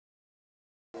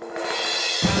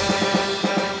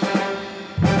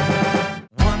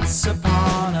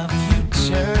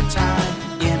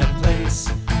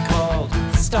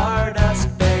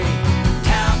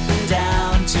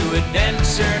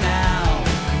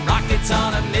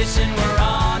mission, we're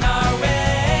on our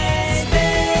way.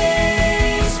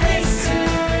 Space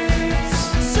racers,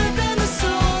 surfing the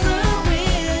solar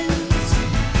winds.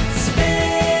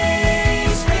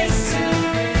 Space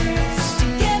racers,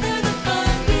 together the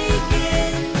fun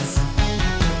begins.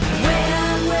 Way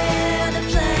out where the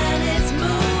planets,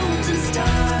 moons, and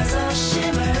stars all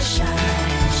shimmer,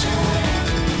 shine,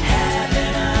 shine.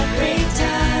 Having a great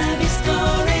time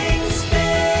exploring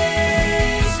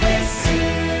space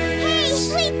racers.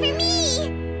 Hey, wait for me!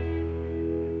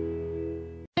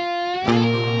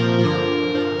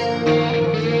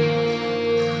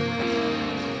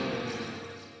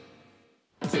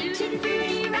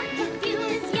 Two-to-three rocket fuel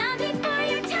is yummy for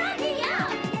your tummy.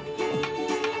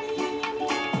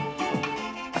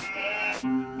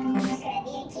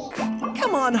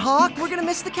 Come on, Hawk. We're gonna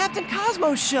miss the Captain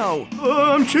Cosmos show.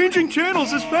 I'm changing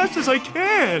channels as fast as I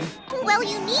can. Well,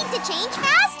 you need to change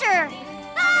faster.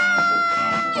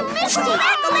 Ah! You missed it.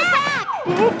 Back.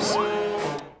 Oops.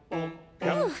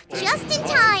 Just in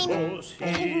time.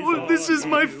 Oh, this is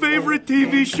my favorite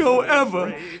TV show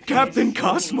ever. Captain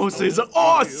Cosmos is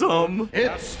awesome.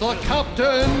 It's the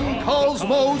Captain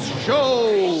Cosmos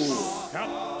Show!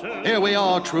 Here we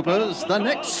are, troopers, the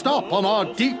next stop on our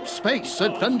deep space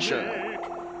adventure.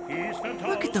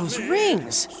 Look at those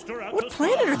rings. What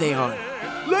planet are they on?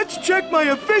 Let's check my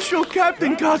official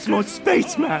Captain Cosmos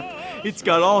space map. It's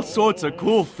got all sorts of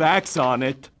cool facts on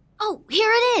it. Oh,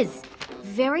 here it is.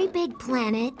 Very big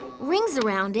planet, rings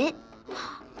around it.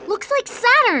 Looks like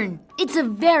Saturn. It's a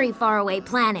very far away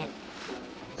planet.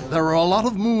 There are a lot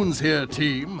of moons here,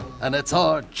 team, and it's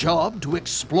our job to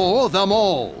explore them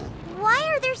all. Why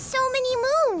are there so many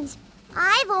moons?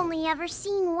 I've only ever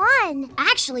seen one.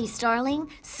 Actually, Starling,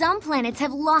 some planets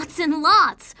have lots and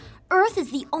lots. Earth is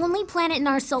the only planet in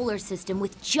our solar system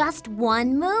with just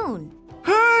one moon.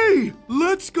 Hey,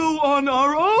 let's go on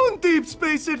our own deep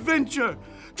space adventure,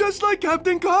 just like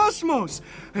Captain Cosmos,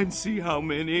 and see how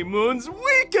many moons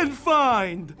we can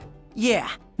find. Yeah,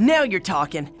 now you're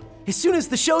talking. As soon as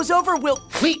the show's over, we'll...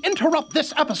 We interrupt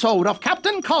this episode of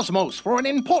Captain Cosmos for an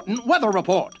important weather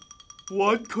report.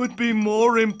 What could be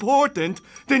more important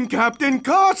than Captain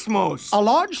Cosmos? A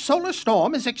large solar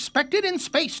storm is expected in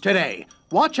space today.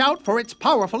 Watch out for its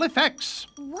powerful effects.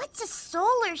 What's a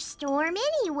solar storm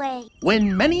anyway?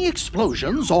 When many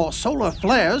explosions or solar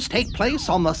flares take place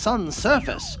on the sun's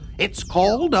surface, it's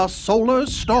called a solar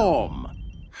storm.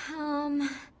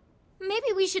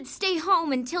 Maybe we should stay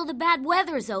home until the bad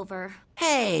weather's over.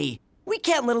 Hey, we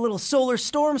can't let a little solar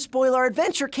storm spoil our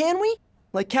adventure, can we?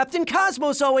 Like Captain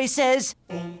Cosmos always says,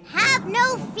 Have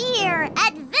no fear,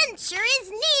 adventure is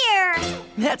near.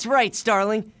 that's right,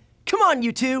 Starling. Come on,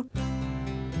 you two.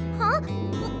 Huh?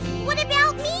 What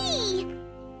about me?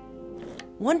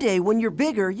 One day, when you're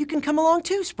bigger, you can come along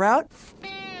too, Sprout.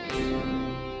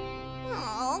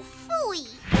 Oh, phooey.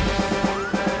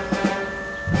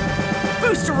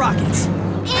 Booster rockets!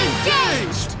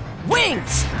 Engaged!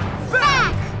 Wings!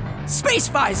 Back! Space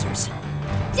visors!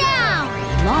 Down!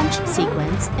 Launch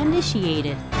sequence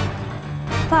initiated.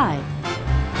 5,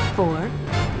 4,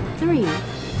 3,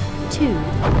 2,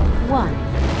 1.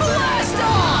 Blast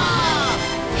off!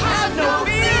 Have no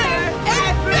fear!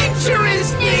 Adventure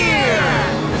is near!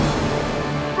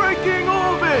 Breaking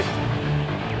orbit!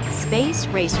 Space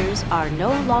racers are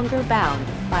no longer bound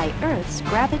by Earth's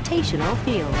gravitational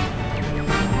field.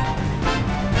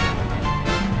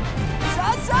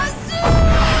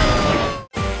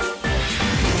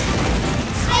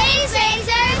 Space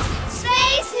Racers,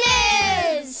 Space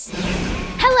News!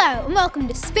 Hello, and welcome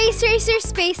to Space Racer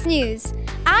Space News.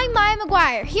 I'm Maya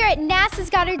McGuire here at NASA's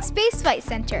Goddard Space Flight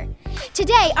Center.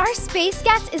 Today, our space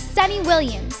guest is Sunny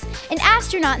Williams, an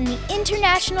astronaut in the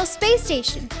International Space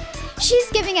Station. She's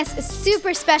giving us a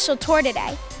super special tour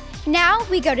today. Now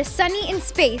we go to Sunny in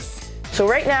space. So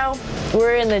right now,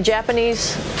 we're in the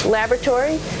Japanese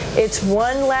laboratory. It's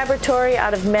one laboratory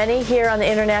out of many here on the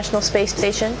International Space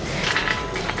Station.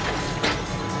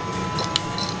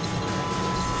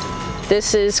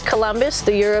 This is Columbus,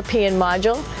 the European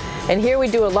module, and here we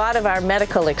do a lot of our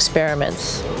medical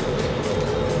experiments.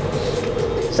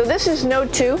 So this is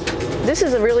Node 2. This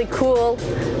is a really cool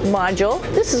module.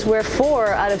 This is where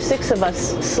 4 out of 6 of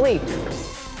us sleep.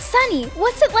 Sunny,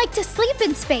 what's it like to sleep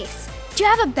in space? Do you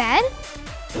have a bed?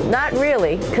 Not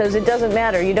really, because it doesn't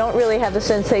matter. You don't really have the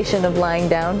sensation of lying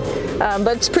down.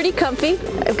 But it's pretty comfy.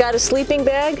 I've got a sleeping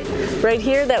bag right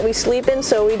here that we sleep in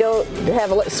so we don't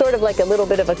have sort of like a little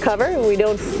bit of a cover. We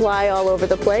don't fly all over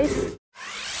the place.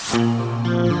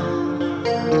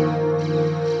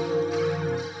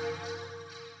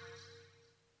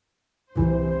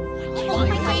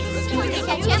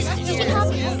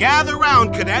 Gather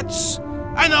round, cadets.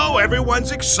 I know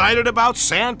everyone's excited about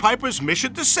Sandpiper's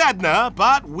mission to Sedna,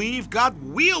 but we've got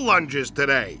wheel lunges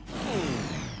today.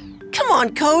 Come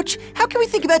on, Coach. How can we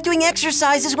think about doing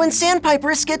exercises when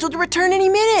Sandpiper is scheduled to return any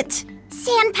minute?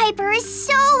 Sandpiper is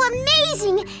so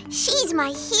amazing. She's my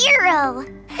hero.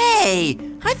 Hey,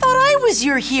 I thought I was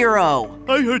your hero.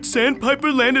 I heard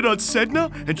Sandpiper landed on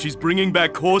Sedna, and she's bringing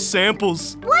back core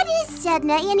samples. What is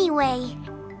Sedna anyway?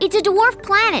 It's a dwarf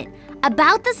planet,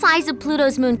 about the size of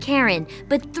Pluto's moon Charon,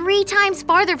 but 3 times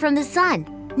farther from the sun.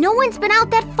 No one's been out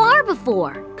that far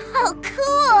before. Oh,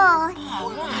 cool.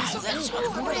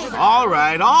 All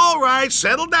right,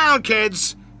 settle down,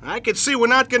 kids. I can see we're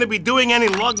not going to be doing any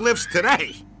lug lifts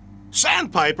today.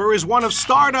 Sandpiper is one of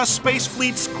Stardust Space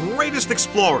Fleet's greatest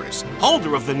explorers,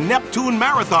 holder of the Neptune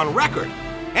Marathon record,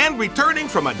 and returning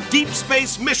from a deep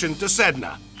space mission to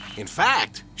Sedna. In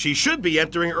fact, she should be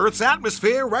entering Earth's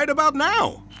atmosphere right about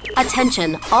now.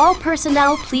 Attention, all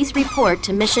personnel, please report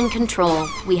to Mission Control.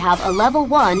 We have a Level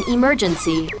 1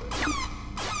 emergency.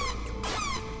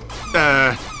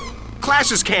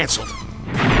 Class is canceled.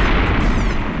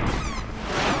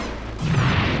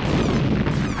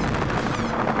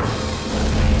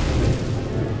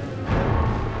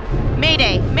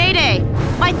 Mayday! Mayday!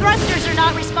 My thrusters are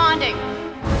not responding.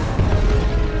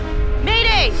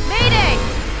 Mayday! Mayday!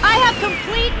 I have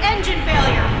complete engine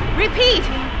failure. Repeat,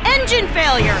 engine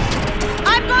failure.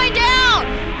 I'm going down!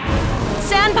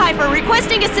 Sandpiper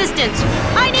requesting assistance.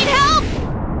 I need help!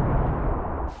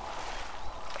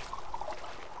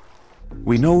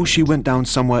 We know she went down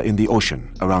somewhere in the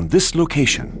ocean, around this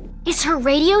location. Is her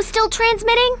radio still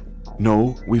transmitting?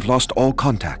 No, we've lost all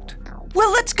contact.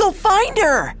 Well, let's go find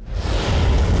her!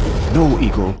 No,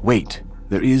 Eagle, wait.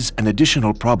 There is an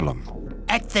additional problem.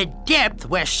 At the depth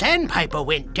where Sandpiper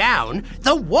went down,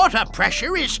 the water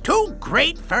pressure is too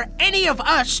great for any of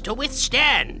us to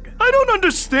withstand. I don't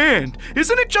understand.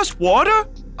 Isn't it just water?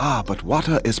 Ah, but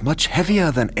water is much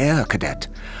heavier than air, Cadet.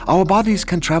 Our bodies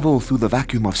can travel through the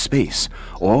vacuum of space,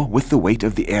 or with the weight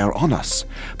of the air on us.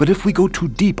 But if we go too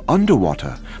deep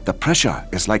underwater, the pressure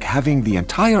is like having the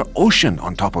entire ocean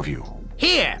on top of you.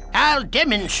 Here, I'll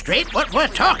demonstrate what we're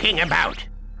talking about.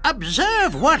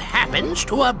 Observe what happens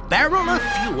to a barrel of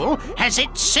fuel as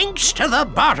it sinks to the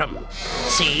bottom.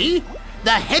 See?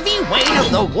 The heavy weight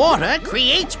of the water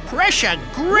creates pressure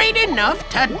great enough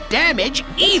to damage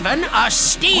even a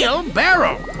steel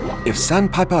barrel. If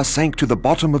Sandpiper sank to the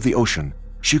bottom of the ocean,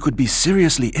 she could be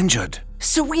seriously injured.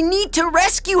 So we need to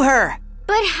rescue her!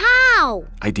 But how?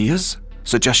 Ideas?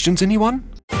 Suggestions, anyone?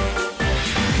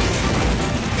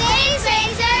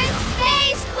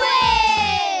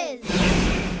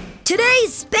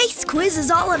 Today's space quiz is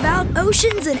all about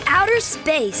oceans and outer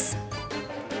space.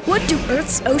 What do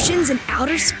Earth's oceans and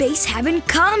outer space have in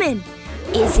common?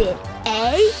 Is it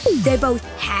A, they both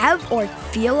have or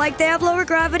feel like they have lower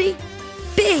gravity?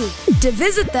 B, to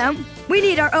visit them, we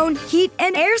need our own heat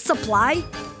and air supply?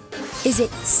 Is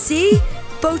it C,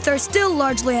 both are still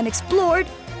largely unexplored?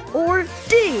 Or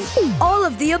D, all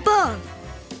of the above?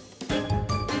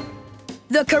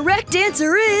 The correct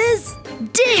answer is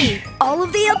D, all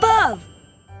of the above.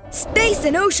 Space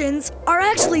and oceans are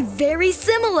actually very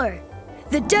similar.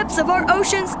 The depths of our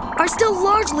oceans are still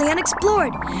largely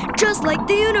unexplored, just like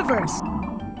the universe.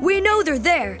 We know they're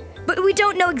there, but we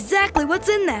don't know exactly what's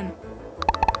in them.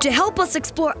 To help us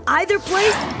explore either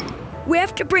place, we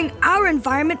have to bring our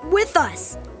environment with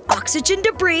us. Oxygen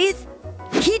to breathe,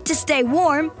 heat to stay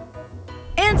warm,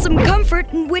 and some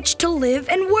comfort in which to live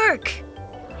and work.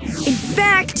 In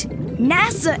fact,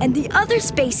 NASA and the other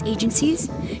space agencies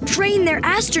train their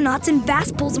astronauts in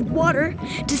vast pools of water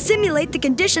to simulate the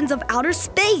conditions of outer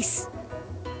space.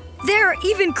 There are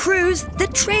even crews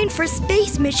that train for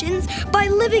space missions by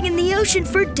living in the ocean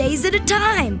for days at a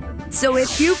time. So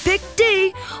if you pick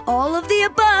D, all of the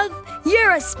above,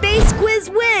 you're a Space Quiz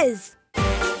whiz.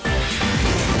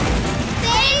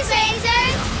 Space Racer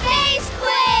Space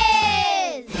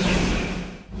Quiz!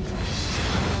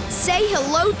 Say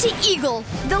hello to Eagle,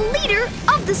 the leader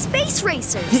of the Space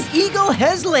Racers. The Eagle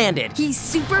has landed. He's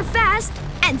super fast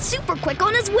and super quick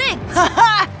on his wings.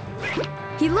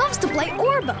 He loves to play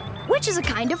Orba, which is a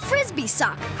kind of frisbee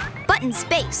soccer, but in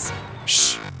space.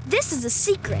 Shh, this is a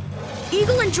secret.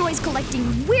 Eagle enjoys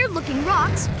collecting weird-looking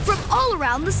rocks from all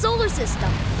around the solar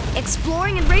system.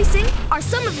 Exploring and racing are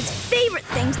some of his favorite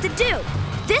things to do.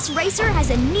 This racer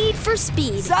has a need for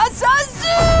speed.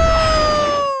 Zazazu!